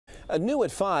New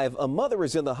at 5, a mother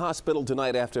is in the hospital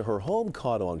tonight after her home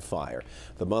caught on fire.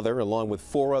 The mother, along with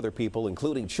 4 other people,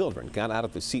 including children, got out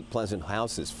of the Seat Pleasant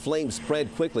house as flames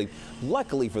spread quickly.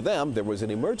 Luckily for them, there was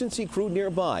an emergency crew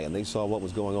nearby and they saw what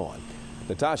was going on.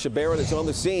 Natasha Barrett is on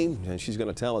the scene and she's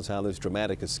going to tell us how this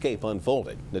dramatic escape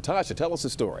unfolded. Natasha, tell us the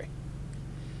story.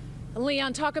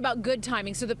 Leon, talk about good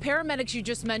timing. So the paramedics you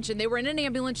just mentioned, they were in an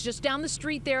ambulance just down the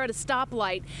street there at a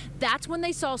stoplight. That's when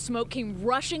they saw smoke, came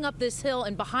rushing up this hill,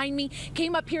 and behind me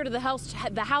came up here to the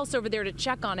house over there to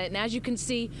check on it. And as you can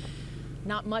see,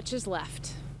 not much is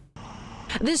left.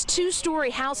 This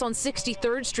 2-story house on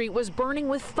 63rd Street was burning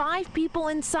with 5 people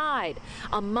inside.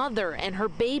 A mother and her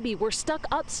baby were stuck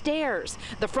upstairs.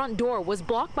 The front door was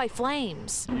blocked by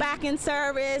flames. Back in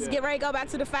service, get ready to go back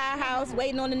to the firehouse,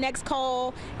 waiting on the next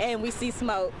call, and we see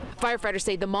smoke. Firefighters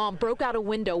say the mom broke out a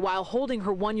window while holding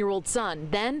her 1-year-old son.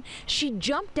 Then she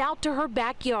jumped out to her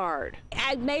backyard.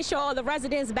 I made sure all the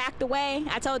residents backed away.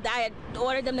 I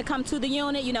ordered them to come to the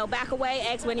unit, back away,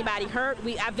 ask for anybody hurt.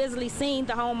 I visibly seen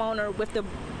the homeowner with the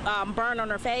burn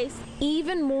on her face.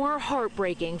 Even more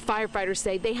heartbreaking, firefighters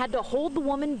say they had to hold the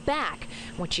woman back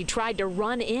when she tried to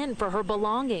run in for her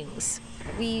belongings.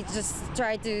 We just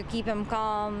tried to keep them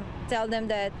calm, tell them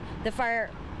that the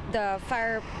fire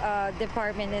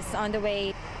department is on the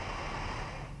way.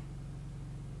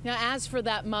 Now, as for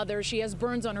that mother, she has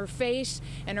burns on her face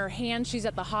and her hands. She's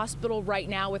at the hospital right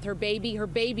now with her baby. Her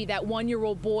baby, that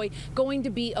 1-year-old boy, going to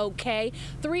be okay.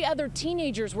 3 other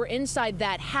teenagers were inside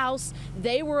that house.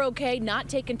 They were okay, not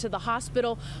taken to the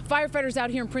hospital. Firefighters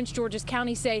out here in Prince George's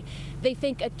County say they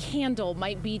think a candle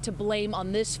might be to blame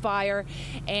on this fire,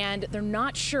 and they're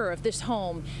not sure if this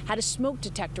home had a smoke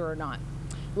detector or not.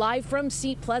 Live from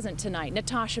Seat Pleasant tonight,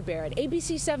 Natasha Barrett,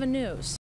 ABC 7 News.